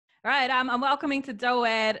All right, I'm welcoming to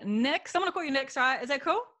Doad Nix. I'm gonna call you Nix, right? Is that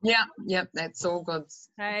cool? Yeah, yep, that's all good.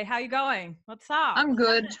 Hey, how you going? What's up? I'm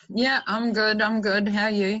good. Yeah, I'm good. I'm good. How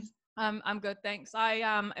are you? I'm good, thanks.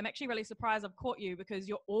 I'm actually really surprised I've caught you because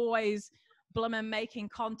you're always blimmin' making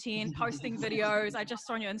content, posting videos. I just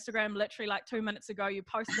saw on your Instagram literally like 2 minutes ago you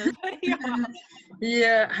posted a video.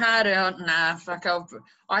 Yeah, hard out. Nah, fuck up.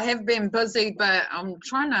 I have been busy, but I'm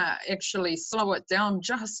trying to actually slow it down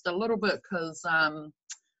just a little bit because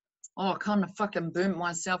I kind of fucking burnt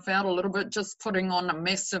myself out a little bit just putting on a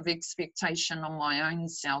massive expectation on my own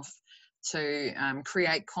self to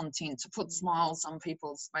create content, to put smiles on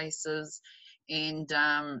people's faces. And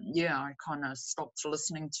yeah, I kind of stopped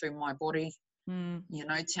listening to my body, you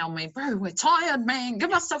know, tell me, bro, we're tired, man,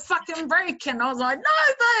 give us a fucking break. And I was like,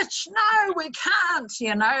 no, bitch, no, we can't,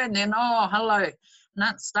 you know. And then, oh, hello,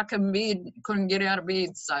 not stuck in bed, couldn't get out of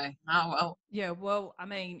bed. So, oh, well. Yeah, well, I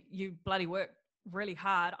mean, you bloody work really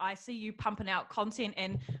hard. I see you pumping out content,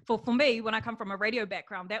 and for me, when I come from a radio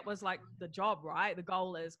background, that was like the job, right? The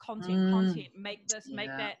goal is content, make this, make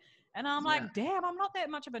that. And I'm like, damn, I'm not that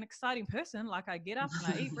much of an exciting person. Like, I get up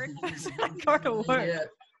and I eat breakfast and I go to work.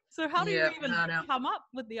 So how do you even come up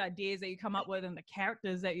with the ideas that you come up with and the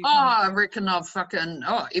characters that you come up with? I reckon I've fucking,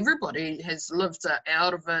 everybody has lived a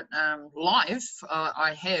out of it life.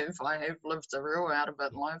 I have lived a real out of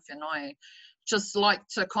it life, and I just like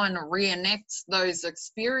to kind of reenact those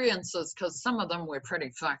experiences because some of them were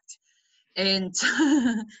pretty fucked. And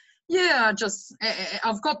yeah,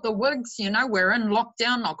 I've got the wigs, you know, we're in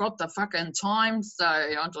lockdown, I've got the fucking time, so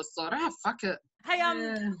I just thought, fuck it. Hey,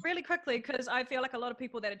 really quickly, because I feel like a lot of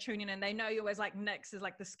people that are tuning in, they know you as like Nix, as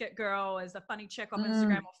like the skit girl, as the funny chick on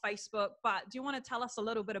Instagram or Facebook. But do you want to tell us a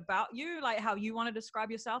little bit about you, like how you want to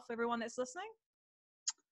describe yourself for everyone that's listening?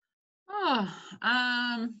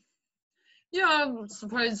 Yeah, I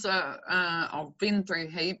suppose I've been through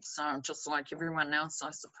heaps, just like everyone else, I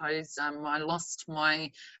suppose. I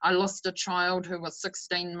lost a child who was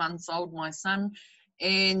 16 months old, my son.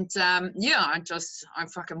 And yeah, I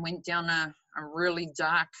fucking went down a really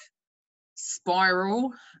dark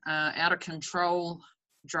spiral, out of control,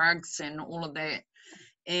 drugs and all of that.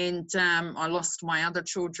 And I lost my other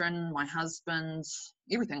children, my husband,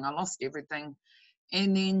 everything. I lost everything.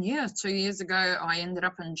 And then, yeah, 2 years ago, I ended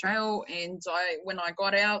up in jail. And when I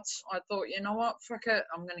got out, I thought, you know what, fuck it,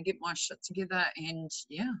 I'm going to get my shit together. And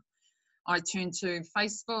yeah, I turned to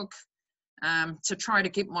Facebook to try to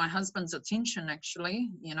get my husband's attention,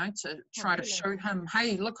 actually, you know, to try to show him,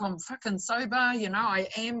 hey, look, I'm fucking sober, you know, I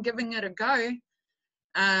am giving it a go.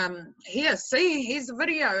 Here, see, here's a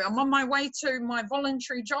video. I'm on my way to my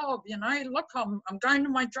voluntary job, you know, look, I'm going to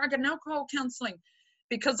my drug and alcohol counseling.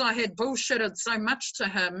 Because I had bullshitted so much to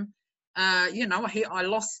him, you know, I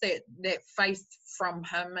lost that faith from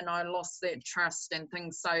him, and I lost that trust and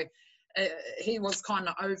things. So he was kind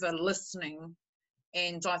of over listening,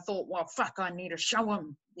 and I thought, well, fuck, I need to show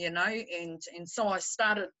him, you know. And so I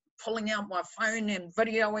started pulling out my phone and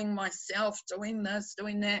videoing myself doing this,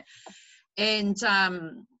 doing that. And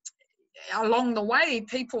along the way,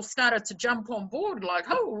 people started to jump on board, like,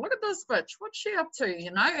 oh, look at this bitch, what's she up to,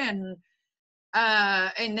 you know.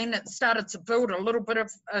 And then it started to build a little bit of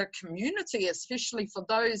a community, especially for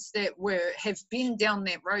those that have been down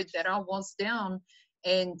that road that I was down,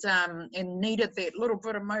 and needed that little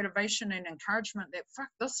bit of motivation and encouragement that, fuck,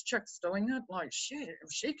 this chick's doing it, like, shit, if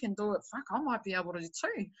she can do it, fuck, I might be able to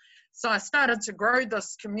too. So I started to grow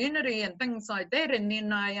this community and things like that. And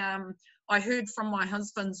then I heard from my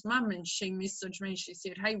husband's mum, and she messaged me, she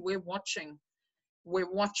said, hey, we're watching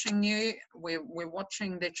you, we're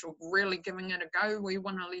watching that you're really giving it a go. We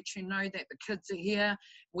want to let you know that the kids are here.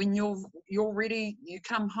 When you're ready, you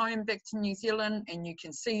come home back to New Zealand and you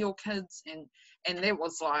can see your kids. And that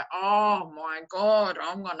was like, oh my God,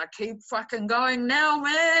 I'm gonna keep fucking going now,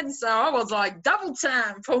 man. So I was like, double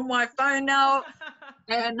time, pull my phone out.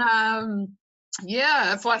 And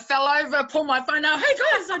yeah, if I fell over, pull my phone out, hey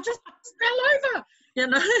guys, I just fell over, you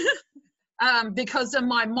know. Because in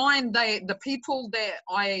my mind, the people that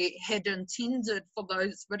I had intended for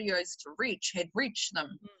those videos to reach had reached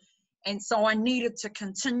them. And so I needed to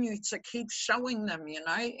continue to keep showing them, you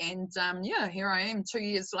know. And yeah, here I am 2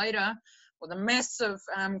 years later with a massive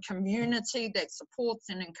community that supports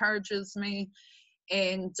and encourages me.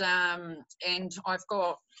 And I've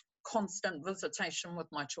got constant visitation with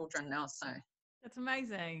my children now, so. That's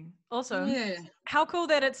amazing. Awesome. Yeah. How cool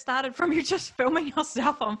that it started from you just filming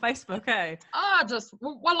yourself on Facebook, eh?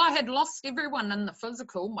 Well, I had lost everyone in the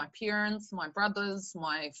physical, my parents, my brothers,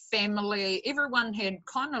 my family, everyone had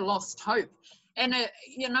kind of lost hope. And,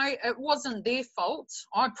 it wasn't their fault.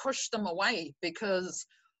 I pushed them away because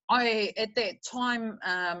at that time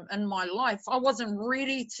in my life, I wasn't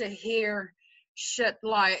ready to hear shit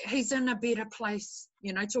like, he's in a better place,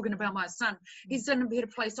 you know, talking about my son. He's in a better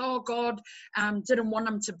place. Oh, God didn't want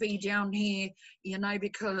him to be down here, you know,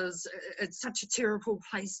 because it's such a terrible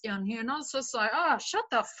place down here. And I was just like, oh, shut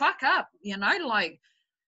the fuck up, you know, like,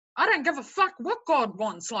 I don't give a fuck what God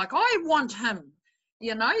wants. Like, I want him,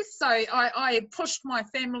 you know. So I pushed my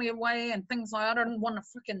family away and things like, I didn't want to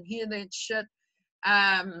fucking hear that shit.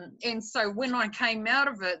 And so when I came out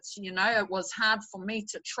of it, you know, it was hard for me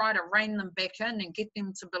to try to rein them back in and get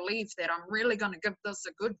them to believe that I'm really going to give this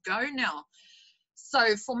a good go now.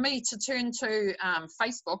 So for me to turn to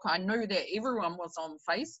Facebook, I knew that everyone was on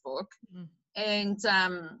Facebook. And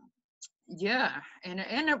yeah, and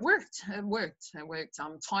it worked.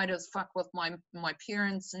 I'm tight as fuck with my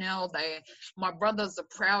parents now. My brothers are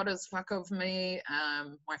proud as fuck of me.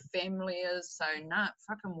 My family is. So nah, it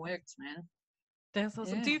fucking worked, man. That's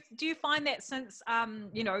awesome. Yeah. Do you find that since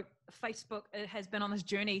you know, Facebook has been on this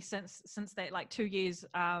journey since that like 2 years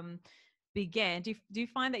began? Do you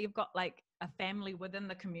find that you've got like a family within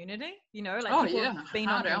the community? You know, like people have been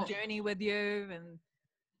on your journey with you and.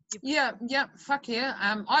 Yeah, fuck yeah.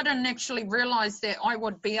 I didn't actually realize that I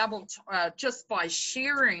would be able to just by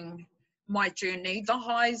sharing my journey, the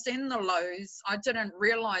highs and the lows. I didn't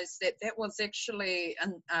realize that was actually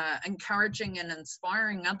encouraging and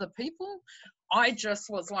inspiring other people. I just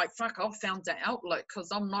was like, fuck, I found the outlet, because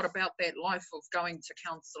I'm not about that life of going to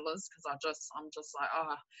counselors, because I'm just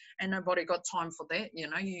like, and nobody got time for that, you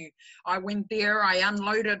know. I went there, I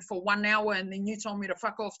unloaded for 1 hour, and then you told me to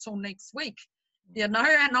fuck off till next week, you know.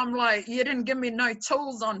 And I'm like, you didn't give me no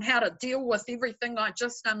tools on how to deal with everything I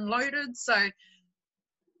just unloaded. So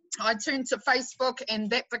I turned to Facebook, and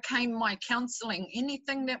that became my counseling.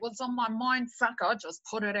 Anything that was on my mind, fuck, I just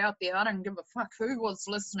put it out there. I didn't give a fuck who was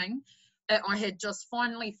listening. I had just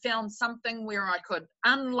finally found something where I could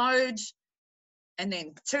unload and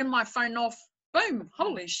then turn my phone off. Boom!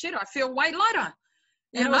 Holy shit! I feel way lighter.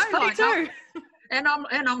 You know, like, too. And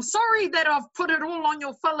I'm sorry that I've put it all on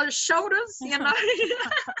your fellas' shoulders, you know.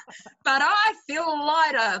 But I feel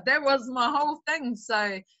lighter. That was my whole thing.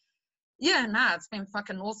 So yeah, it's been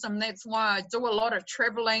fucking awesome. That's why I do a lot of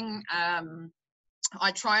traveling.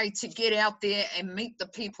 I try to get out there and meet the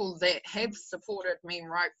people that have supported me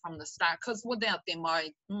right from the start, because without them,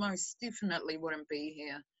 I most definitely wouldn't be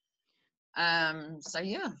here. So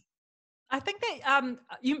yeah. I think that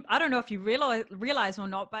I don't know if you realize or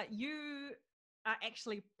not, but you are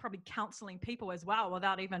actually probably counseling people as well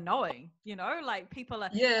without even knowing, you know, like people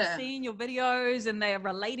are seeing your videos and they're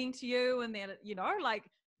relating to you, and they're, you know, like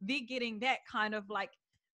they're getting that kind of like.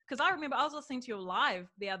 Because I remember I was listening to your live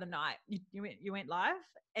the other night. You went live,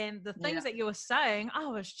 and the things that you were saying, I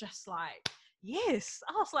was just like, yes.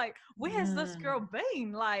 I was like, where's this girl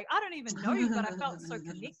been? Like, I don't even know you, but I felt so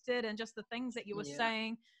connected, and just the things that you were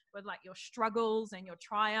saying with like your struggles and your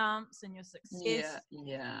triumphs and your success.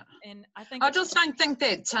 Yeah. And I just don't think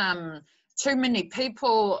that too many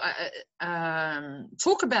people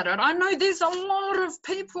talk about it. I know there's a lot of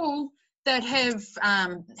people that have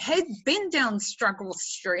had been down struggle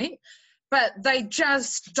street, but they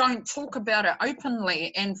just don't talk about it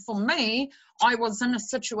openly. And for me, I was in a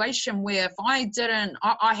situation where if I didn't,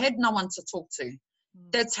 I had no one to talk to.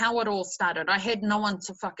 That's how it all started. I had no one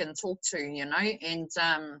to fucking talk to, you know.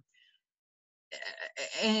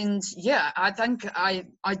 And yeah, I think I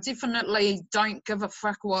definitely don't give a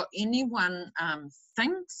fuck what anyone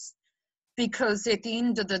thinks, because at the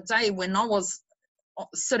end of the day, when I was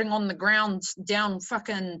sitting on the ground down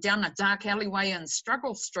a dark alleyway in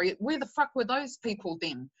Struggle Street, where the fuck were those people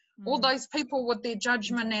then? All those people with their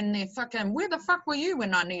judgment and their fucking, where the fuck were you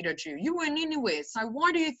when I needed you? You weren't anywhere. So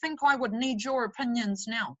why do you think I would need your opinions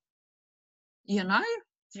now? You know?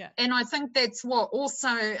 Yeah. And I think that's what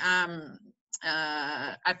also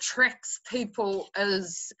attracts people,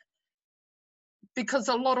 is because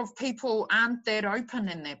a lot of people aren't that open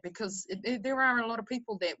in that, because there are a lot of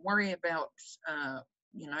people that worry about,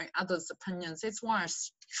 you know, others' opinions. That's why I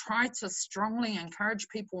try to strongly encourage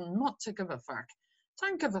people not to give a fuck.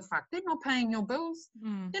 Don't give a fuck. They're not paying your bills.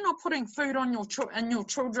 They're not putting food on in your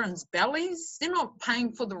children's bellies. They're not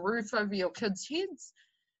paying for the roof over your kids' heads.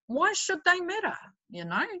 Why should they matter, you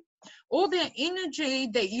know? All the energy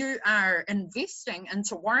that you are investing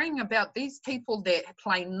into worrying about these people that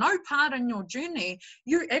play no part in your journey,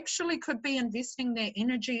 you actually could be investing that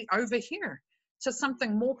energy over here to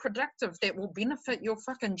something more productive that will benefit your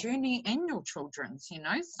fucking journey and your children's, you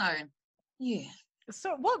know? So, yeah.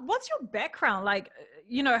 So what's your background? Like,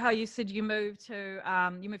 you know how you said you moved to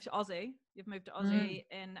Aussie, You've moved to Aussie,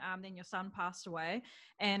 and then your son passed away.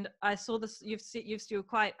 And I saw this. You've still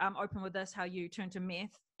quite open with this, how you turned to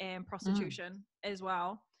meth and prostitution as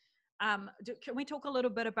well. Can we talk a little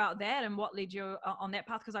bit about that and what led you on that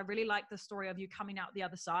path? Because I really like the story of you coming out the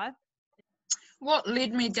other side. What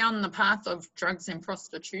led me down the path of drugs and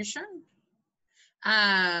prostitution?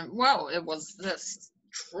 Well, it was this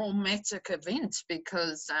traumatic event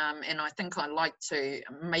because, and I think I like to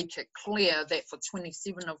make it clear that for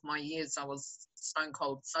 27 of my years, I was stone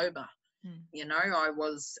cold sober. You know, I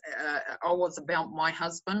was about my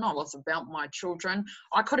husband. I was about my children.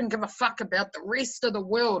 I couldn't give a fuck about the rest of the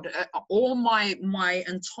world. All my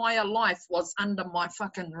entire life was under my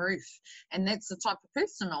fucking roof. And that's the type of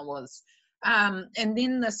person I was. And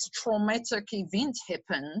then this traumatic event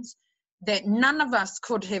happened that none of us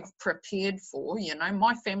could have prepared for. You know,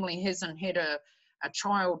 my family hasn't had a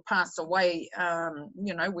child pass away.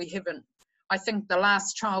 You know, we haven't. I think the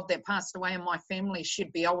last child that passed away in my family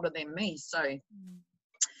should be older than me. So,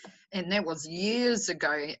 and that was years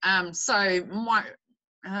ago. So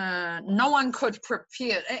no one could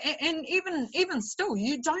prepare. And even still,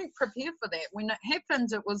 you don't prepare for that. When it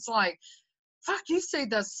happened, it was like, fuck, you see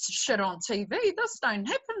this shit on TV. This don't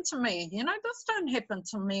happen to me. You know, this don't happen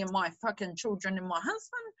to me and my fucking children and my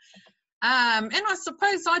husband. And I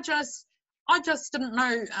suppose I just didn't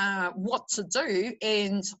know what to do,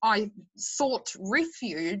 and I sought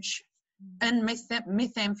refuge in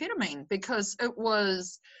methamphetamine because it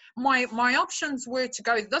was my options were to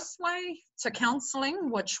go this way to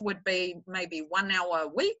counselling, which would be maybe 1 hour a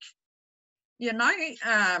week. You know,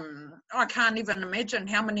 I can't even imagine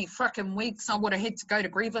how many fucking weeks I would have had to go to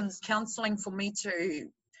grievance counselling for me to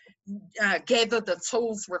gather the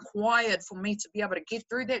tools required for me to be able to get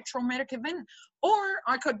through that traumatic event. Or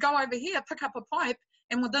I could go over here, pick up a pipe,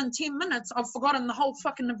 and within 10 minutes, I've forgotten the whole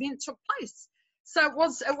fucking event took place. So it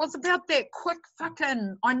was about that quick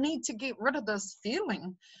fucking, I need to get rid of this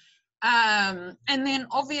feeling. And then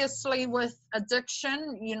obviously with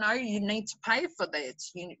addiction, you know, you need to pay for that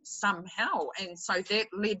somehow. And so that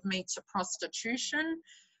led me to prostitution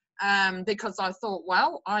because I thought,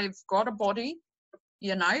 well, I've got a body,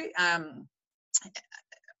 you know,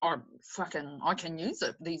 I can use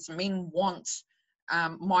it. These men want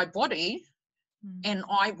my body and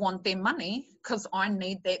I want their money because I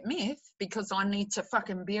need that meth because I need to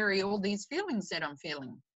fucking bury all these feelings that I'm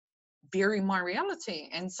feeling. Bury my reality.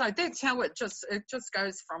 And so that's how it just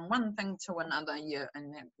goes from one thing to another. Yeah,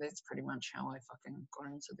 and that's pretty much how I fucking got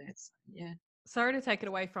into that. So, yeah. Sorry to take it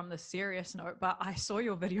away from the serious note, but I saw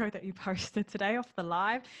your video that you posted today off the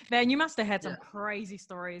live. Man, you must have had some crazy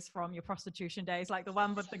stories from your prostitution days, like the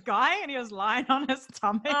one with the guy and he was lying on his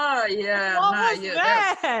stomach. Oh yeah, what was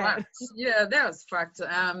that? That was fucked. Yeah, that was fucked.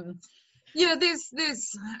 Yeah, there's yeah,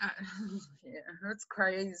 it's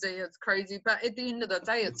crazy. But at the end of the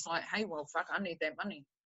day, it's like, hey, well, fuck, I need that money.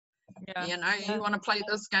 Yeah. You know, you want to play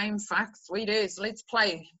this game? Fuck, sweet ass, let's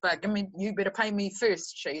play. But you better pay me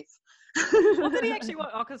first, chief. What did he actually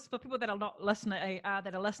want? Oh, because for people that are not listening, that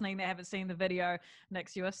haven't seen the video,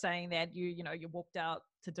 Nix, you were saying that you walked out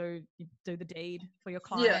to do the deed for your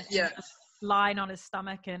client. Yeah. Lying on his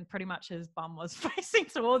stomach and pretty much his bum was facing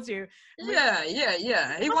towards you. Yeah.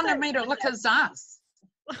 He wanted me to lick his ass.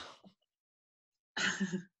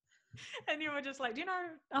 And you were just like, do you know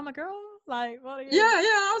I'm a girl? Like, what are you? Yeah.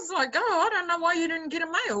 I was like, oh, I don't know why you didn't get a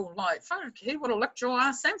male. Like, fuck, he would have licked your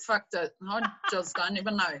ass and fucked it. I just don't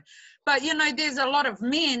even know. But, you know, there's a lot of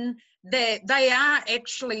men that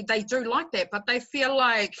they do like that, but they feel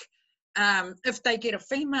like if they get a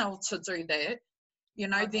female to do that, you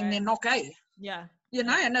know, then they're not gay. Yeah. You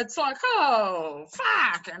know, and it's like, oh,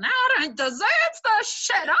 fuck, and I don't deserve this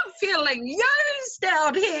shit. I'm feeling used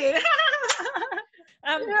out here.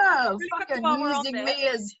 Yeah, fucking using me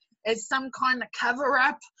as some kind of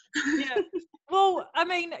cover-up. Yeah. Well, I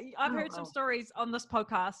mean, I've heard some stories on this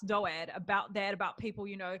podcast, Doad, about people,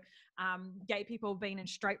 you know, gay people being in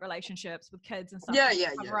straight relationships with kids and stuff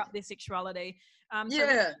to cover up their sexuality.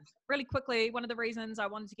 Really quickly, one of the reasons I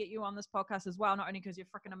wanted to get you on this podcast as well, not only because you're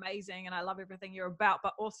freaking amazing and I love everything you're about,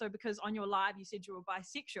 but also because on your live you said you were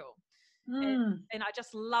bisexual. And I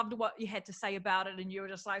just loved what you had to say about it, and you were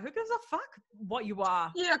just like, who gives a fuck what you are?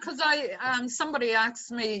 Yeah, because somebody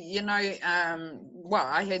asked me, you know, well,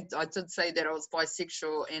 I did say that I was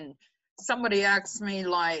bisexual, and somebody asked me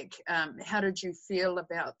like, how did you feel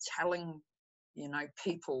about telling, you know,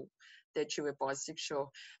 people that you were bisexual?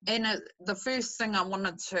 And the first thing I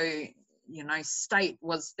wanted to, you know, state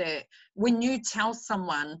was that when you tell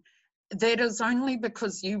someone, that is only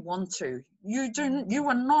because you want to. You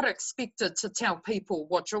are not expected to tell people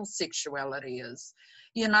what your sexuality is.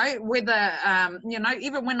 you know, whether, you know,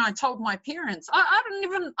 even when I told my parents, I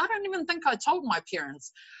don't even think I told my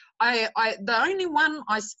parents. The only one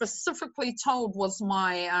I specifically told was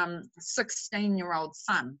my 16-year-old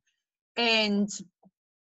son. And,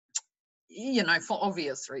 you know, for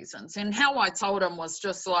obvious reasons. And how I told him was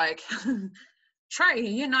just like, Trey,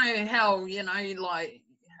 you know how, you know, like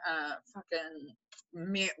fucking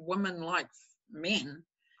women like men.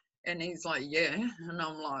 And he's like, yeah. And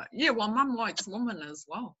I'm like, yeah, well, mum likes women as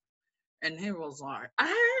well. And he was like,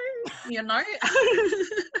 oh, you know.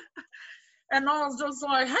 And I was just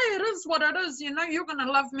like, hey, it is what it is. You know, you're going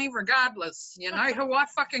to love me regardless. You know, who I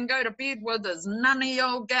fucking go to bed with is none of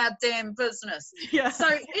your goddamn business. Yeah. So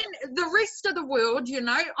in the rest of the world, you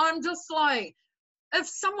know, I'm just like, if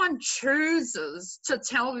someone chooses to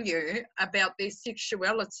tell you about their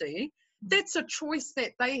sexuality, that's a choice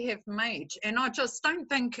that they have made. And I just don't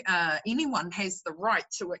think anyone has the right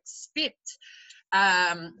to expect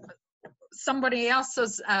somebody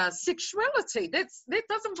else's sexuality. That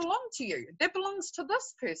doesn't belong to you. That belongs to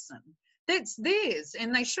this person. That's theirs,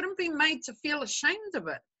 and they shouldn't be made to feel ashamed of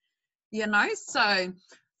it. You know. So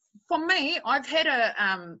for me, I've had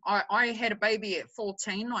I had a baby at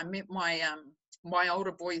 14. I met my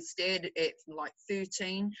older boy's dad at like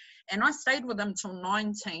 13, and I stayed with him till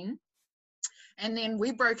 19. And then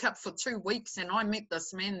we broke up for 2 weeks, and I met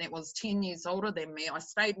this man that was 10 years older than me. I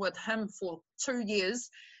stayed with him for 2 years,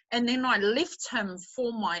 and then I left him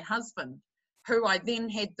for my husband, who I then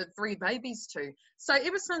had the 3 babies to. So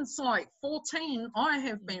ever since like 14, I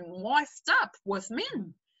have been wifed up with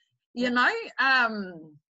men, you know.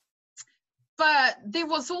 But there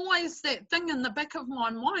was always that thing in the back of my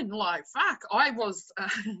mind, like, fuck, I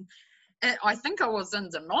think I was in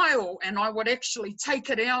denial, and I would actually take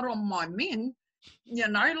it out on my men. You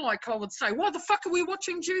know, like I would say, why the fuck are we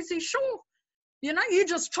watching Jersey Shore? You know, you're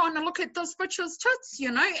just trying to look at this bitch's tits,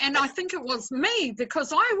 you know? And I think it was me,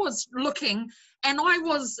 because I was looking and I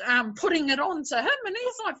was putting it on to him, and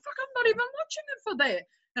he's like, fuck, I'm not even watching it for that.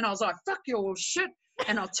 And I was like, fuck your shit.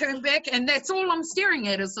 And I turned back, and that's all I'm staring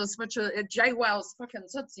at is this bitch at J Wales fucking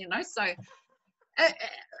tits, you know? So,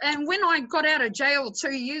 and when I got out of jail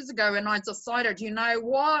 2 years ago, and I decided, you know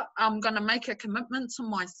what, I'm going to make a commitment to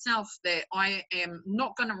myself that I am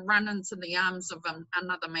not going to run into the arms of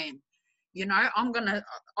another man. You know,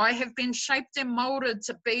 I have been shaped and molded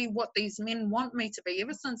to be what these men want me to be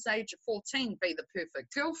ever since the age of 14, be the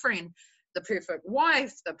perfect girlfriend, the perfect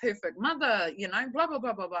wife, the perfect mother, you know, blah, blah,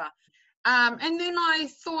 blah, blah, blah. And then I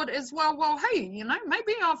thought as well, hey, you know,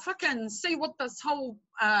 maybe I'll fucking see what this whole,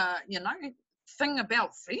 you know, thing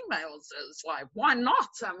about females is like. Why not?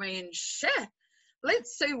 I mean, shit.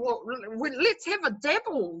 Let's see let's have a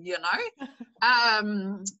dabble, you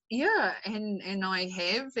know. Yeah, and I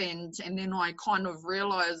have, and then I kind of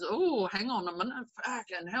realized, oh, hang on a minute,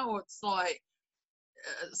 fucking hell, it's like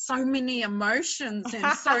so many emotions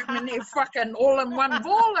and so many fucking all in one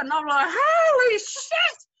ball, and I'm like, holy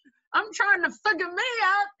shit, I'm trying to figure me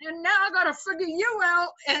out, and now I gotta figure you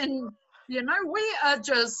out, and you know, we are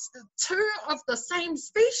just two of the same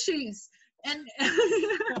species, and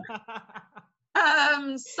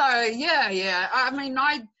so yeah. I mean,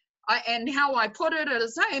 I and how I put it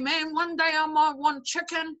is, hey man, one day I might want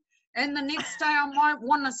chicken, and the next day I might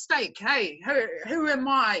want a steak. Hey, who am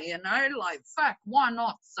I? You know, like, fuck, why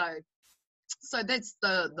not? So that's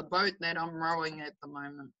the boat that I'm rowing at the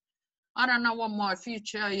moment. I don't know what my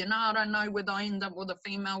future, you know, I don't know whether I end up with a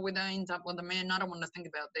female, whether I end up with a man. I don't want to think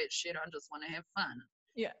about that shit. I just want to have fun.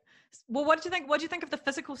 Yeah. Well, what do you think of the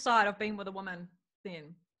physical side of being with a woman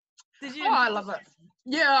then? Did you? Oh, I love it.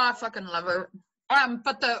 Yeah, I fucking love it.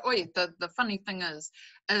 But the funny thing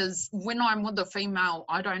is when I'm with a female,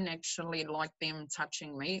 I don't actually like them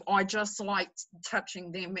touching me. I just like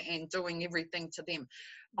touching them and doing everything to them.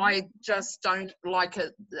 I just don't like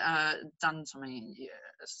it done to me. Yeah,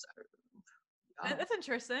 so. That's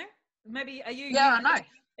interesting. Maybe are you? Yeah, I know.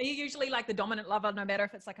 Are you usually like the dominant lover, no matter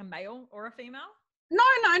if it's like a male or a female? No.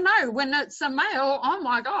 When it's a male, oh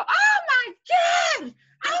my god, oh my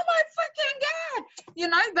fucking god, you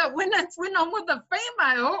know. But when I'm with a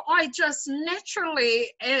female, I just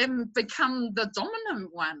naturally become the dominant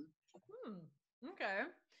one. Okay.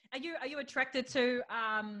 Are you attracted to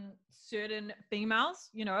certain females?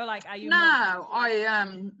 You know, like are you? No,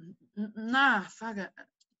 fuck it.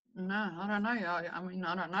 No, I don't know. I mean,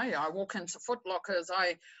 I don't know. I walk into Foot Lockers.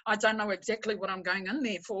 I don't know exactly what I'm going in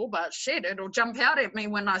there for, but shit, it'll jump out at me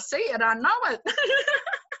when I see it. I know it.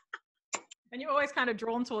 And you're always kind of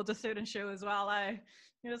drawn towards a certain shoe as well, eh?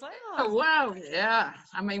 You're just like, oh, well, yeah.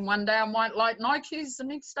 I mean, one day I might like Nikes, the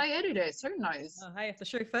next day Adidas. Who knows? Oh, hey, if the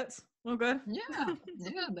shoe fits, all good. Yeah,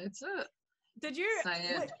 that's it. Did you? So,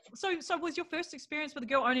 yeah. So was your first experience with a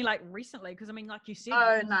girl only like recently? Because I mean, like you said.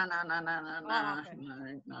 Oh, you- no, Oh, okay.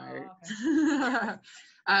 no.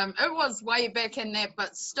 It was way back in that,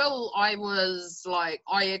 but still I was like,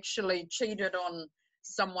 I actually cheated on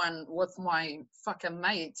someone with my fucking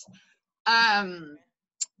mate.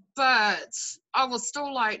 But I was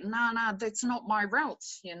still like, nah, that's not my route,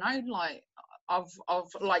 you know, like of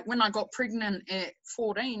like when I got pregnant at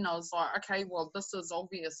 14, I was like, okay, well, this is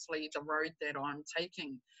obviously the road that I'm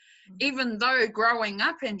taking. Even though growing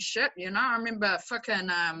up and shit, you know, I remember fucking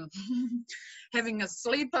having a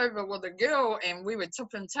sleepover with a girl and we were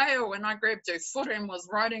tip and tail and I grabbed her foot and was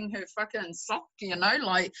riding her fucking sock, you know,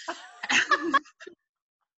 like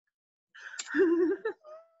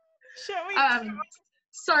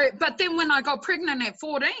so, but then when I got pregnant at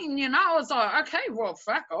 14, you know, I was like, okay, well,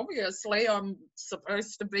 fuck, obviously I'm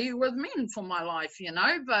supposed to be with men for my life, you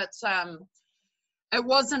know, but it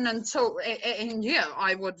wasn't until, and yeah,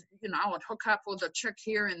 I would, you know, I would hook up with a chick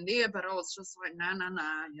here and there, but I was just like, no,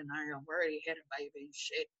 you know, I've already had a baby,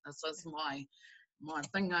 shit, this is my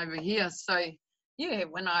thing over here. So, yeah,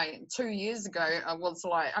 when 2 years ago, I was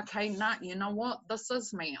like, okay, nah, you know what, this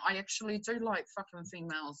is me. I actually do like fucking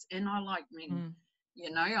females, and I like men. You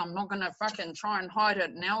know, I'm not going to fucking try and hide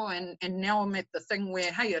it now. And now I'm at the thing where,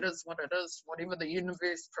 hey, it is what it is. Whatever the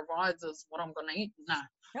universe provides is what I'm going to eat. Nah.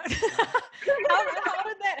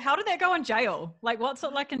 How did that go in jail? Like, what's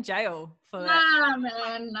it like in jail for that? Nah,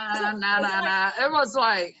 man, nah. It was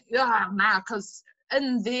like, nah, because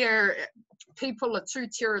in there, people are too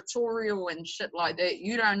territorial and shit like that.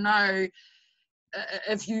 You don't know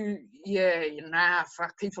if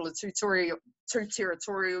fuck, people are too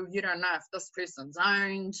territorial. You don't know if this person's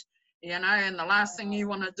owned, you know, and the last thing you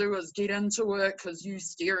want to do is get into it because you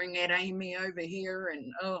staring at Amy over here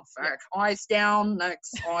and oh fuck, eyes down,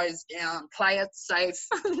 Nix, eyes down, play it safe.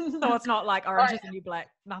 So it's not like Orange is the New Black,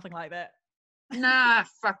 nothing like that. Nah,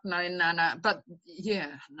 fuck no. But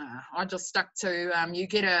yeah, nah, I just stuck to you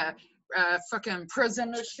get a fucking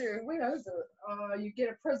prison issue. Where is it? You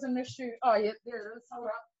get a prison issue. Oh yeah, there it is. Hold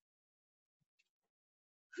up.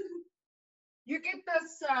 You get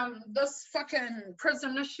this fucking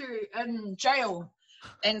prison issue in jail,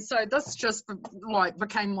 and so this just like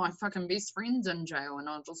became my fucking best friend in jail, and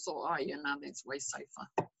I just thought, oh yeah, no, that's way safer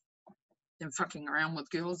than fucking around with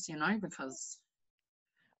girls, you know, because.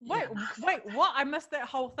 Wait, what? I missed that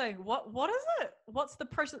whole thing. What is it? What's the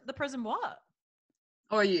prison what?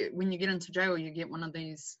 Oh yeah, when you get into jail, you get one of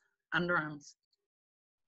these underarms,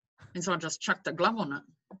 and so I just chucked a glove on it.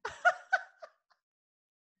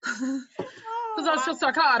 Because I was just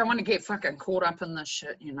like, oh, I don't want to get fucking caught up in this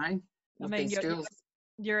shit, you know. I mean,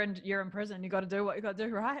 you're in prison. You got to do what you got to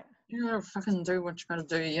do, right? You gotta fucking do what you gotta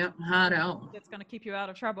do. Yep, hard out. It's gonna keep you out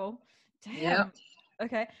of trouble. Damn. Yep.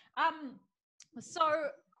 Okay.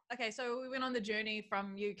 So we went on the journey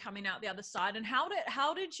from you coming out the other side, and how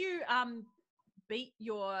did you beat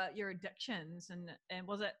your addictions, and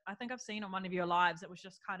was it, I think I've seen on one of your lives, it was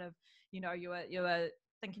just kind of, you know, you were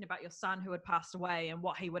thinking about your son who had passed away and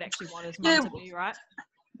what he would actually want his mum to do, right?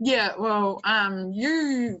 Yeah, well,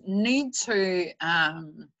 you need to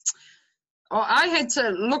I had to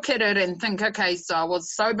look at it and think, okay, so I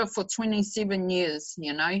was sober for 27 years,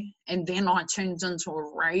 you know, and then I turned into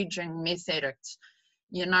a raging meth addict.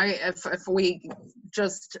 You know, if we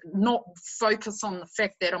just not focus on the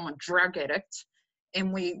fact that I'm a drug addict,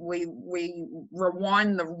 and we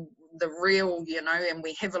rewind the reel, you know, and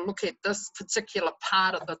we have a look at this particular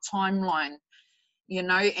part of the timeline, you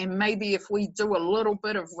know, and maybe if we do a little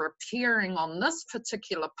bit of repairing on this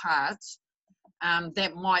particular part,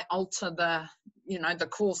 that might alter the, you know, the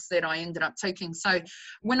course that I ended up taking. So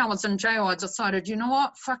when I was in jail, I decided, you know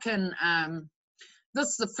what, fucking, this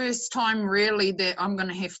is the first time really that I'm going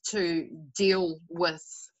to have to deal with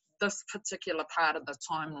this particular part of the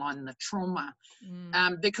timeline, the trauma,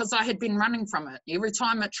 because I had been running from it. Every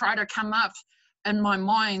time it tried to come up in my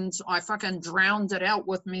mind, I fucking drowned it out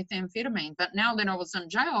with methamphetamine. But now that I was in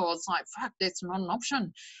jail, I was like, fuck, that's not an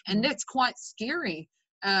option. And that's quite scary.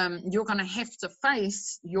 You're going to have to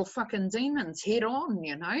face your fucking demons head on,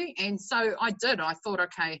 you know? And so I did. I thought,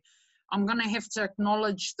 okay, I'm going to have to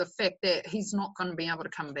acknowledge the fact that he's not going to be able to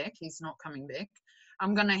come back. He's not coming back.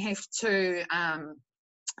 I'm going to have to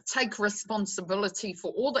take responsibility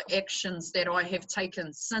for all the actions that I have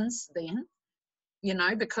taken since then, you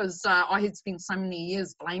know, because I had spent so many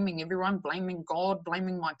years blaming everyone, blaming God,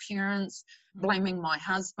 blaming my parents, blaming my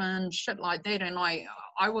husband, shit like that. And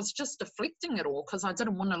I was just deflecting it all because I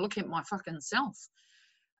didn't want to look at my fucking self.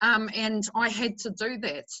 And I had to do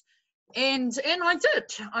that. And I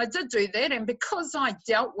did do that. And because I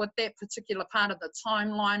dealt with that particular part of the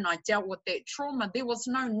timeline, I dealt with that trauma, there was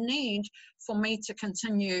no need for me to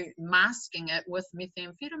continue masking it with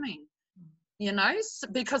methamphetamine, you know,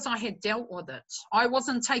 because I had dealt with it. I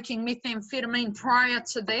wasn't taking methamphetamine prior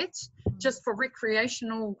to that, just for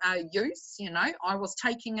recreational use, you know. I was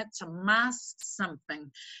taking it to mask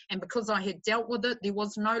something. And because I had dealt with it, there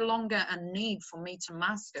was no longer a need for me to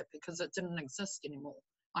mask it because it didn't exist anymore.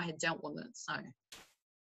 I had dealt with it.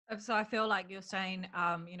 So I feel like you're saying,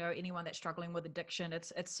 you know, anyone that's struggling with addiction,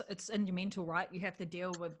 it's in your mental, right? You have to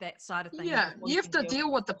deal with that side of things. Yeah, you have to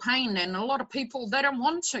deal with the pain, and a lot of people, they don't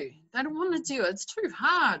want to. They don't want to deal. It's too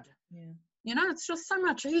hard. Yeah. You know, it's just so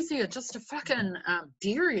much easier just to fucking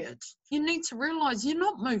bury it. You need to realize you're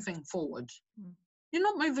not moving forward. You're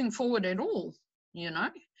not moving forward at all, you know.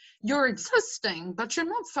 You're existing, but you're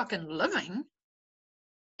not fucking living.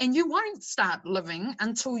 And you won't start living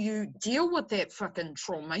until you deal with that fucking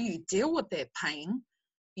trauma, you deal with that pain,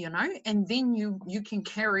 you know, and then you can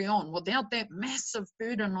carry on without that massive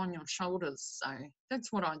burden on your shoulders. So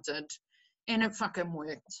that's what I did. And it fucking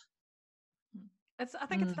worked. I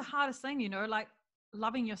think it's the hardest thing, you know, like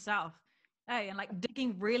loving yourself. Hey, and like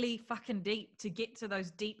digging really fucking deep to get to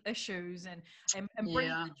those deep issues and bringing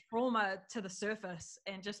the trauma to the surface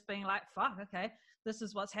and just being like, fuck, okay, this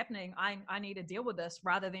is what's happening. I need to deal with this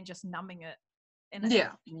rather than just numbing it. And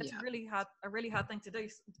it's really hard, a really hard thing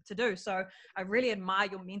to do. So I really admire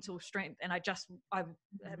your mental strength, and I'm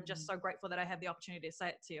just so grateful that I have the opportunity to say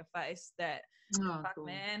it to your face that, fuck, cool.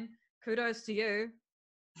 Man, kudos to you.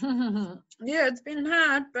 Yeah, it's been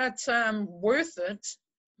hard, but worth it.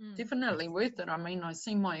 Definitely worth it. I mean, I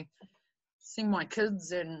see my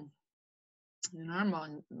kids, and you know, I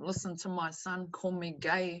listen to my son call me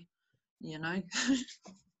gay, you know.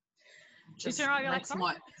 Just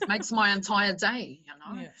makes my entire day, you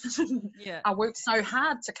know. Yeah. I worked so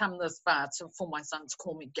hard to come this far for my son to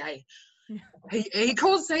call me gay. Yeah.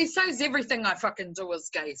 He says everything I fucking do is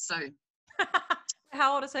gay. So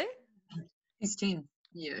how old is he? He's 10.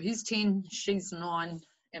 Yeah, he's 10, she's 9,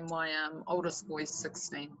 and my oldest boy's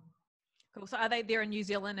 16. Cool. So are they there in New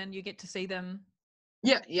Zealand and you get to see them?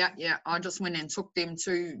 Yeah. I just went and took them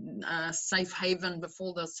to Safe Haven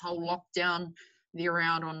before this whole lockdown. They're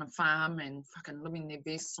out on the farm and fucking living their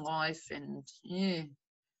best life, and yeah.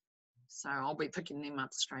 So I'll be picking them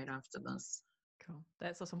up straight after this. Cool.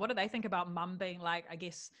 That's awesome. What do they think about mum being, like, I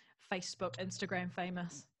guess, Facebook, Instagram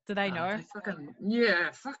famous? Do they know?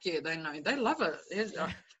 Fuck yeah, they know. They love it.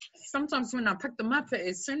 Sometimes when I pick them up,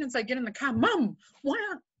 as soon as they get in the car, Mum,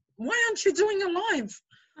 why aren't you doing a live?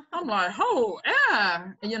 I'm like, oh, yeah,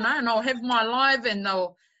 you know, and I'll have my live and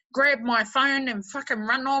they'll grab my phone and fucking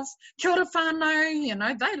run off. Kia ora whānau, you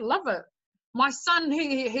know, they love it. My son,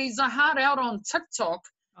 he's a hard out on TikTok,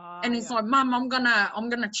 and he's like, Mum, I'm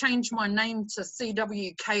gonna change my name to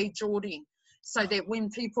CWK Geordie, so that when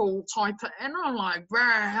people type it, and I'm like, bruh,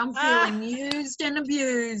 I'm feeling used and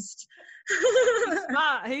abused.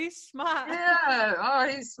 He's smart. Yeah, oh,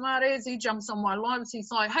 he's smart as. He jumps on my lives.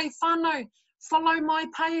 He's like, hey, whānau, follow my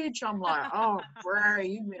page. I'm like, oh, bro,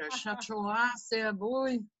 you better shut your ass there,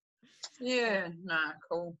 boy. Yeah, nah,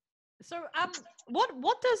 cool. So,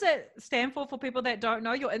 what does it stand for people that don't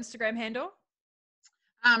know, your Instagram handle?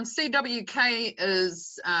 CWK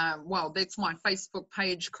is, well, that's my Facebook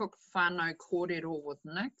page, Cook Whānau Kōrero with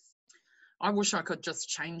Nix. I wish I could just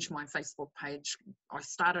change my Facebook page. I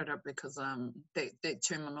started it because that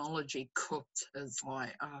terminology, cooked, is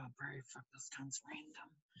like, oh, bro, fuck, this cunt's random.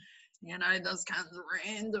 You know, this cunt's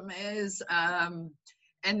random as.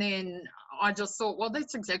 And then I just thought, well,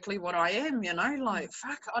 that's exactly what I am, you know, like,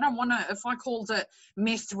 fuck, I don't want to, if I called it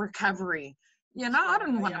meth recovery, you know, I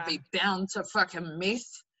don't want to be bound to fucking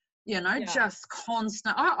meth, you know, just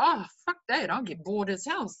constant. Oh, fuck that. I'll get bored as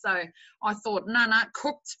hell. So I thought, no,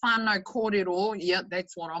 cooked whānau kōrero. Yeah,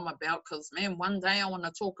 that's what I'm about. Because, man, one day I want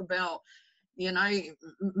to talk about, you know,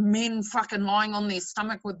 men fucking lying on their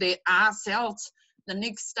stomach with their ass out. The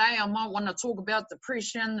next day I might want to talk about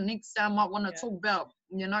depression. The next day I might want to talk about,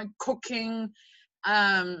 you know, cooking.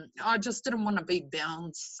 I just didn't want to be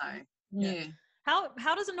bound. So, yeah.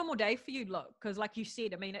 How does a normal day for you look? Because like you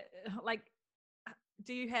said, I mean, like,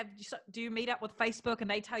 do you meet up with Facebook and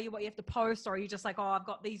they tell you what you have to post, or are you just like, oh, I've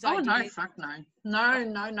got these ideas? Oh, no, fuck no.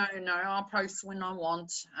 No. I'll post when I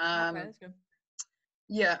want. Okay, that's good.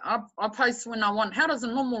 Yeah, I post when I want. How does a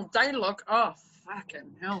normal day look? Oh,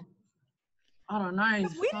 fucking hell. I don't know.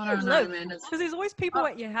 Where do you live? Because there's always people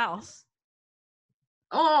at your house.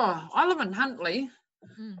 Oh, I live in Huntley.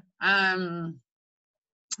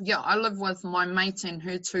 Yeah, I live with my mate and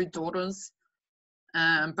her 2 daughters.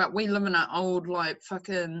 But we live in an old, like,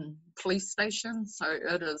 fucking police station, so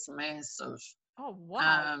it is massive. Oh,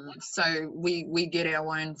 wow. So we get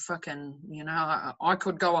our own fucking, you know, I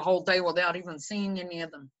could go a whole day without even seeing any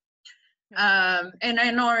of them. And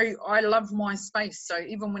I love my space. So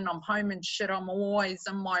even when I'm home and shit, I'm always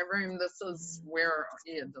in my room. This is where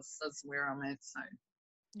I'm at. So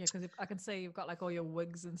yeah, because I can see you've got like all your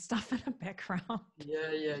wigs and stuff in the background.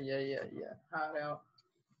 yeah. Hard out.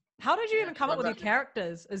 How did you even come up with your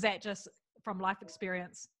characters? Is that just from life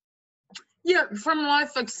experience? Yeah, from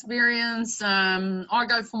life experience. I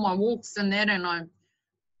go for my walks and that, and I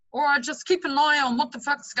just keep an eye on what the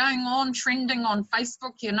fuck's going on, trending on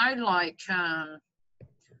Facebook, you know, like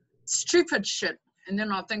stupid shit. And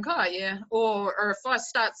then I think, oh yeah, or if I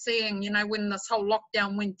start seeing, you know, when this whole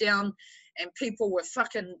lockdown went down and people were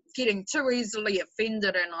fucking getting too easily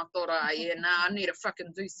offended, and I thought, oh yeah, I need to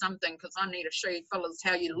fucking do something, because I need to show you fellas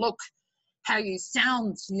how you look, how you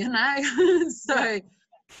sound, you know. So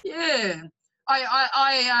yeah, I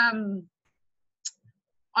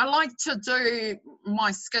like to do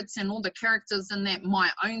my skits and all the characters in that my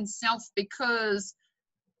own self, because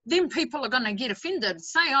then people are going to get offended.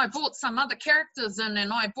 Say I bought some other characters in,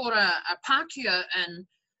 and I bought a Pakia, and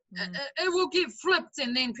it will get flipped,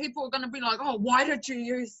 and then people are going to be like, oh, why did you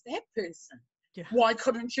use that person? Yeah. Why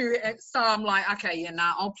couldn't you? So I'm like, okay, you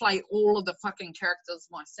know, I'll play all of the fucking characters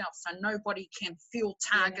myself, so nobody can feel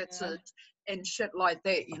targeted and shit like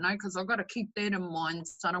that, you know, because I've got to keep that in mind.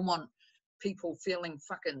 So I don't want people feeling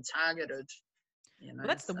fucking targeted. You know, well,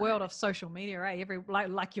 that's the world of social media, right?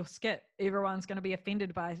 Like your skit, everyone's going to be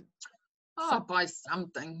offended by by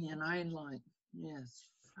something, you know, like, yeah, it's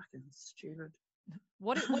fucking stupid.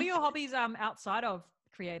 What are your hobbies outside of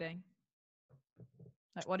creating?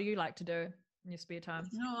 Like, what do you like to do in your spare time?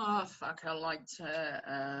 Oh fuck, I like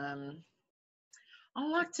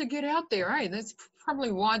to get out there, eh? That's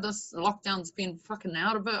probably why this lockdown's been fucking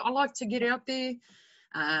out of it. I like to get out there.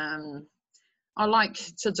 I like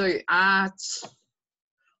to do art.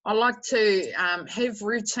 I like to have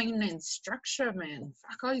routine and structure, man.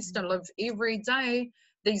 Fuck, I used to live every day.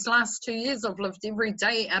 These last 2 years, I've lived every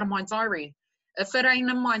day out of my diary. If it ain't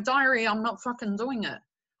in my diary, I'm not fucking doing it.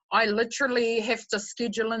 I literally have to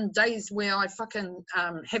schedule in days where I fucking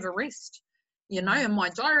have a rest, you know, in my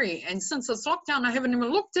diary. And since this lockdown, I haven't even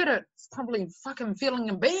looked at it. It's probably fucking feeling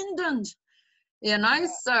abandoned, you know.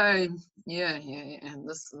 So yeah.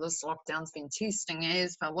 This lockdown's been testing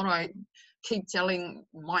as, but what I keep telling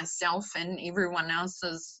myself and everyone else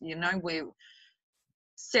is, you know, we're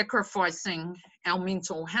sacrificing our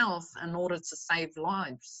mental health in order to save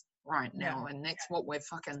lives right now, and that's what we're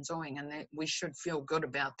fucking doing, and that we should feel good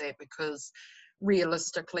about that, because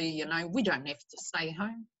realistically, you know, we don't have to stay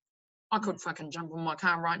home. I could fucking jump in my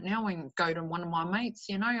car right now and go to one of my mates,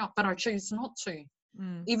 you know, but I choose not to,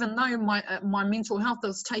 even though my mental health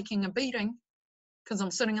is taking a beating, because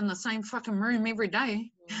I'm sitting in the same fucking room every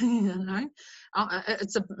day. You know,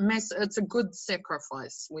 it's a good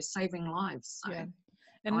sacrifice. We're saving lives. So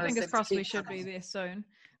and fingers crossed we should be there soon.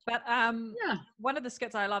 But one of the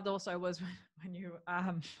skits I loved also was when you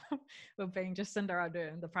were being Jacinda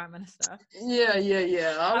Ardern, the Prime Minister.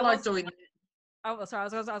 Yeah. I like doing that. Oh, sorry, I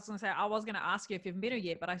was going to say, I was going to ask you if you've met her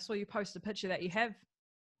yet, but I saw you post a picture that you have.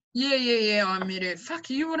 Yeah, I met her. Fuck,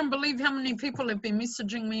 you wouldn't believe how many people have been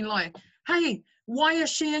messaging me like, hey, why is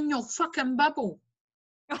she in your fucking bubble?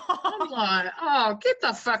 I'm like, oh, get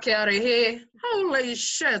the fuck out of here. Holy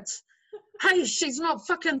shit. Hey, she's not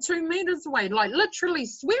fucking 2 meters away, like literally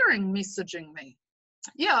swearing, messaging me.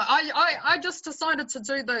 Yeah, I just decided to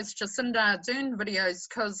do those Jacinda Ardern videos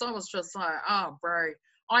because I was just like, oh, bro.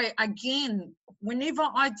 Again, whenever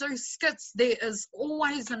I do skits, there is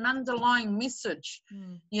always an underlying message,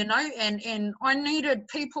 you know, and I needed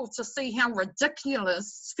people to see how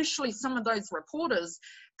ridiculous, especially some of those reporters,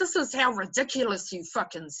 this is how ridiculous you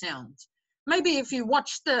fucking sound. Maybe if you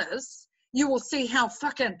watch this, you will see how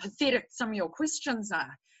fucking pathetic some of your questions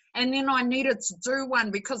are. And then I needed to do one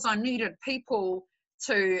because I needed people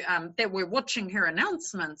to that were watching her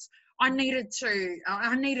announcements. I needed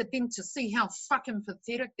them to see how fucking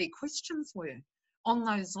pathetic their questions were on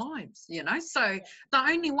those lives, you know. So the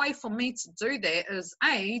only way for me to do that is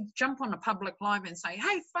jump on a public live and say,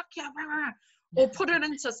 hey, fuck yeah, or put it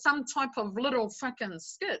into some type of little fucking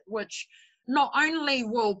skit, which not only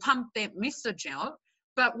will pump that message out,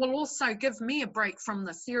 but will also give me a break from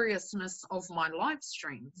the seriousness of my live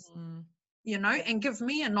streams, you know, and give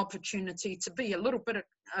me an opportunity to be a little bit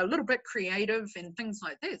creative and things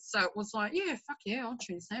like that. So it was like, yeah, fuck yeah, I'll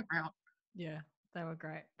choose that route. Yeah. They were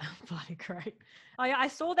great. Bloody great. Oh yeah, I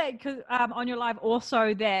saw that on your live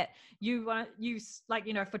also that you like,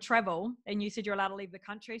 you know, for travel, and you said you're allowed to leave the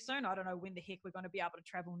country soon. I don't know when the heck we're going to be able to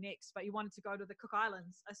travel next, but you wanted to go to the Cook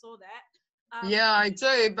Islands. I saw that. Yeah, I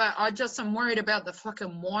do, but I'm worried about the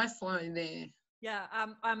fucking Wi-Fi there. Yeah,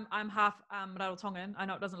 I'm half Rarotongan. I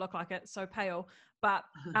know it doesn't look like it, so pale. But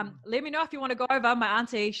let me know if you want to go over. My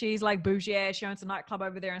auntie, she's like bougie. She owns a nightclub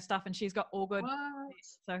over there and stuff, and she's got all good. What?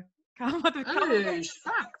 So come with Oh,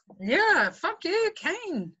 fuck. Yeah, fuck yeah,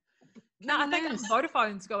 keen. No, I think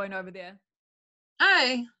Vodafone's going over there.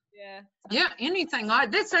 Hey. Yeah. Yeah, anything.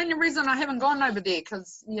 That's the only reason I haven't gone over there,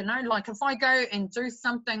 because, you know, like if I go and do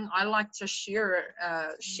something, I like to share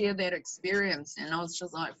that experience. And I was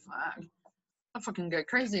just like, fuck, I fucking go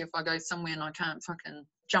crazy if I go somewhere and I can't fucking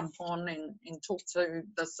jump on and talk to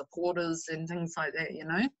the supporters and things like that, you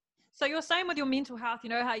know? So you're saying with your mental health, you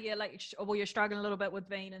know how you're like, well, you're struggling a little bit with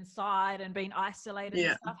being inside and being isolated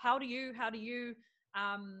and stuff. How do you,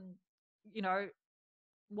 you know,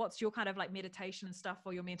 what's your kind of like meditation and stuff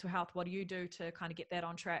for your mental health? What do you do to kind of get that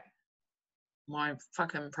on track? My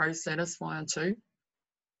fucking Pro Satisfier 2.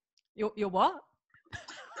 Your what?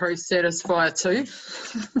 Pro Satisfier 2.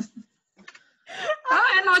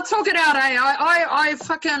 And I talk it out, eh? I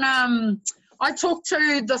fucking I talk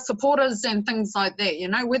to the supporters and things like that, you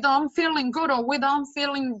know, whether I'm feeling good or whether I'm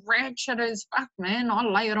feeling ratchet as fuck, man, I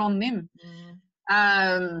lay it on them.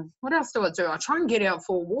 What else do? I try and get out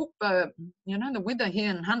for a walk, but, you know, the weather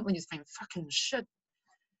here in Huntly's been fucking shit.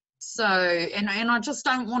 So, and I just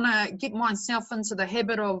don't want to get myself into the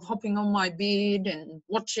habit of hopping on my bed and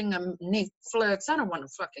watching a Netflix. I don't want to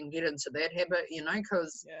fucking get into that habit, you know,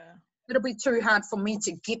 because it'll be too hard for me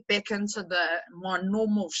to get back into my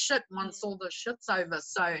normal shit once all the shit's over.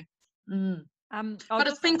 So, but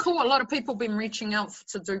it's been cool. A lot of people have been reaching out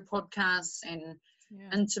to do podcasts and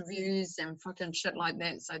interviews and fucking shit like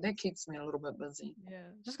that. So that keeps me a little bit busy. Yeah,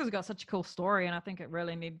 just because it got such a cool story, and I think it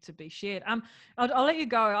really needed to be shared. I'll let you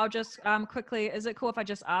go. I'll just quickly. Is it cool if I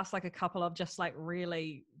just ask like a couple of just like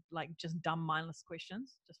really like just dumb mindless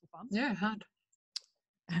questions just for fun? Yeah, hard.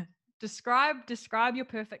 Describe your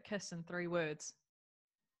perfect kiss in 3 words.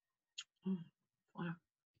 Wow.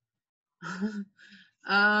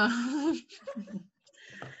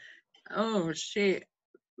 Oh shit.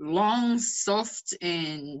 Long, soft,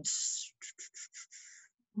 and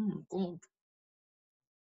God.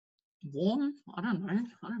 Warm. I don't know.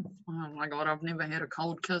 Oh my God, I've never had a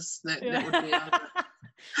cold kiss. That would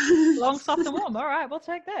be long, soft, and warm. All right, we'll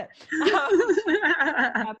take that.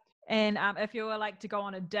 And if you were like to go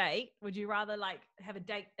on a date, would you rather like have a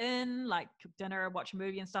date in, like cook dinner, watch a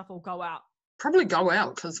movie and stuff, or go out? Probably go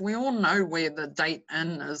out, because we all know where the date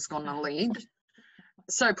in is going to lead.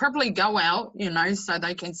 So probably go out, you know, so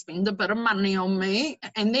they can spend a bit of money on me,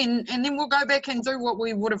 and then we'll go back and do what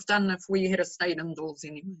we would have done if we had stayed indoors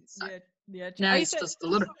anyway. So now it's just a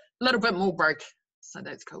little bit more broke, so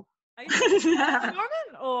that's cool. Are you at the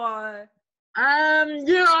moment, or?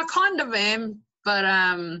 Yeah, I kind of am, but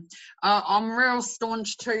I'm real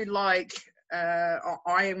staunch to like.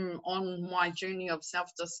 I'm on my journey of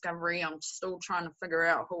self-discovery. I'm still trying to figure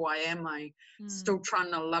out who I am. I'm still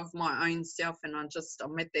trying to love my own self, and I'm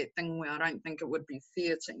at that thing where I don't think it would be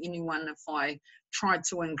fair to anyone if I tried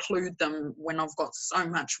to include them when I've got so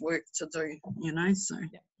much work to do, you know. So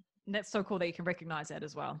and that's so cool that you can recognize that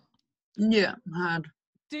as well. Yeah, hard.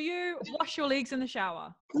 Do you wash your legs in the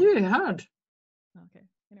shower? Yeah, hard. Okay,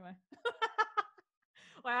 anyway.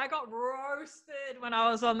 Like, I got roasted when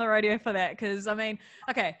I was on the radio for that, because I mean,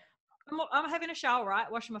 okay, I'm having a shower, right?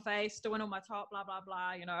 Washing my face, doing all my top, blah blah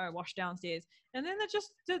blah, you know, wash downstairs, and then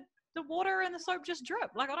the water and the soap just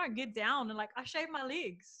drip. Like, I don't get down and like I shave my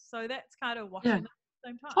legs, so that's kind of washing at the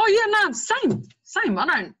same time. Oh yeah, no, same. I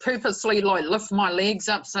don't purposely like lift my legs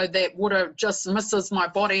up so that water just misses my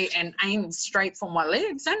body and aims straight for my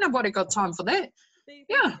legs. Ain't nobody got time for that.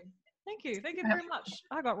 Thank you very much.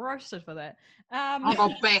 I got roasted for that. I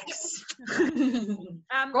got backs. Got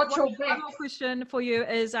your back. One more question for you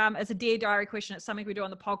is it's a Dear Diary question. It's something we do on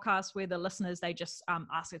the podcast where the listeners, they just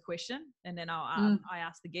ask a question, and then I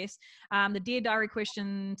ask the guest. The Dear Diary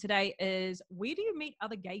question today is, where do you meet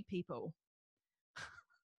other gay people?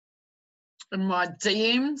 In my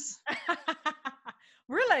DMs.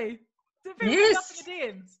 Really? Do people yes. in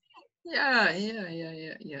your DMs?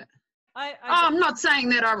 Yeah. I'm not saying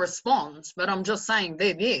that I respond, but I'm just saying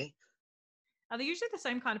they're there. Are they usually the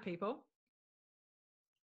same kind of people?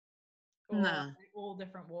 No. All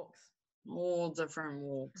different walks. All different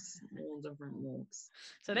walks.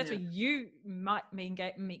 So that's where you might meet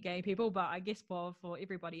gay people, but I guess for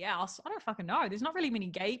everybody else, I don't fucking know. There's not really many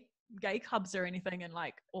gay clubs or anything in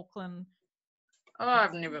like Auckland.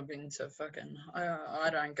 I've never been to fucking. I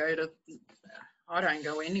don't go to. I don't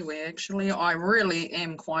go anywhere. Actually, I really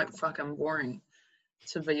am quite fucking boring,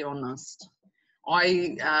 to be honest.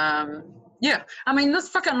 Yeah. I mean, this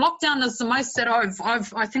fucking lockdown is the most that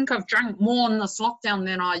I think I've drank more in this lockdown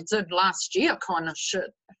than I did last year, kind of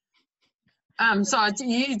shit. So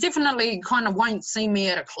you definitely kind of won't see me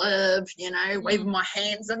at a club, waving my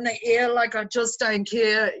hands in the air like I just don't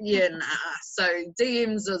care. Yeah, nah. So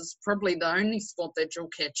DMs is probably the only spot that you'll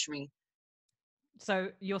catch me. So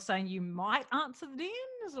you're saying you might answer the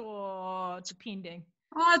DMs, or depending?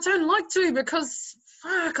 I don't like to, because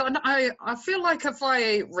fuck, I feel like if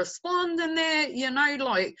I respond in there,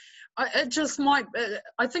 it just might.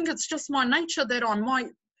 I think it's just my nature that I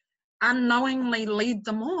might unknowingly lead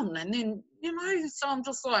them on, and then so I'm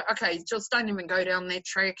just like, okay, just don't even go down that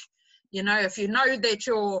track. If you know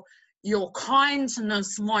that your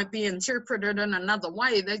kindness might be interpreted in another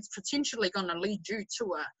way, that's potentially going to lead you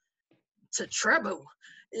to trouble,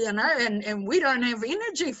 and we don't have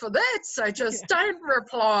energy for that, so just don't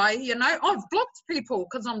reply. I've blocked people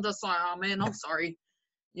because I'm just like, oh man, I'm sorry.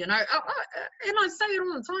 And I say it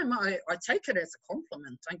all the time. I take it as a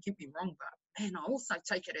compliment, don't get me wrong, but man, I also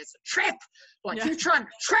take it as a trap. Like, you're trying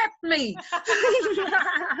to trap me.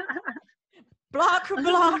 block. So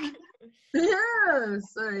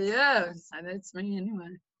that's me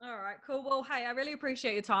anyway. All right, cool. Well, hey, I really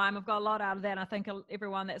appreciate your time. I've got a lot out of that, and I think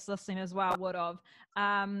everyone that's listening as well would have.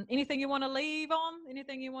 Anything you want to leave on?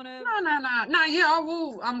 Anything you want to? No. Yeah, I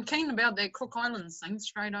will. I'm keen about that Cook Islands thing,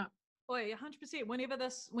 straight up. Boy, 100%.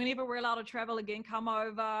 Whenever we're allowed to travel again, come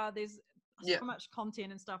over. There's so much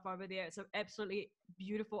content and stuff over there. It's absolutely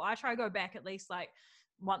beautiful. I try to go back at least like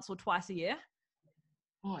once or twice a year.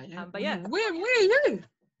 Oh yeah. But yeah. Where are you?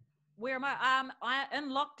 Where am I? In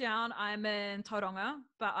lockdown, I'm in Tauranga,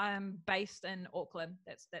 but I'm based in Auckland.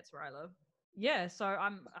 That's where I live. Yeah, so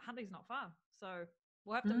Huntley's not far. So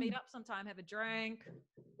we'll have to meet up sometime, have a drink.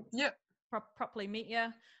 Yep. Properly meet you.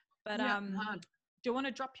 But do you want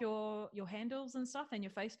to drop your handles and stuff and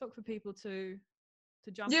your Facebook for people to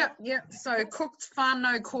jump on? Yeah. So Cooked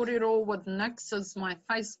Whānau Kōrero with Nix is my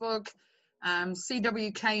Facebook.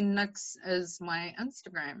 CWK Nix is my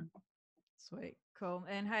Instagram. Sweet. Cool.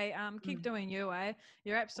 And hey, keep doing you, eh?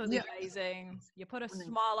 You're absolutely amazing. You put a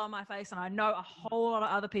smile on my face, and I know a whole lot of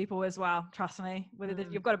other people as well. Trust me.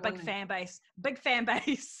 You've got a big fan base.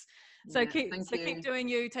 So keep doing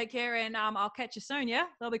you. Take care, and I'll catch you soon. Yeah,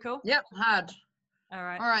 that'll be cool. Yep, hard. All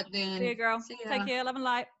right. All right then. See you, girl. Take care. Love and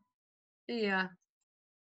light. See ya.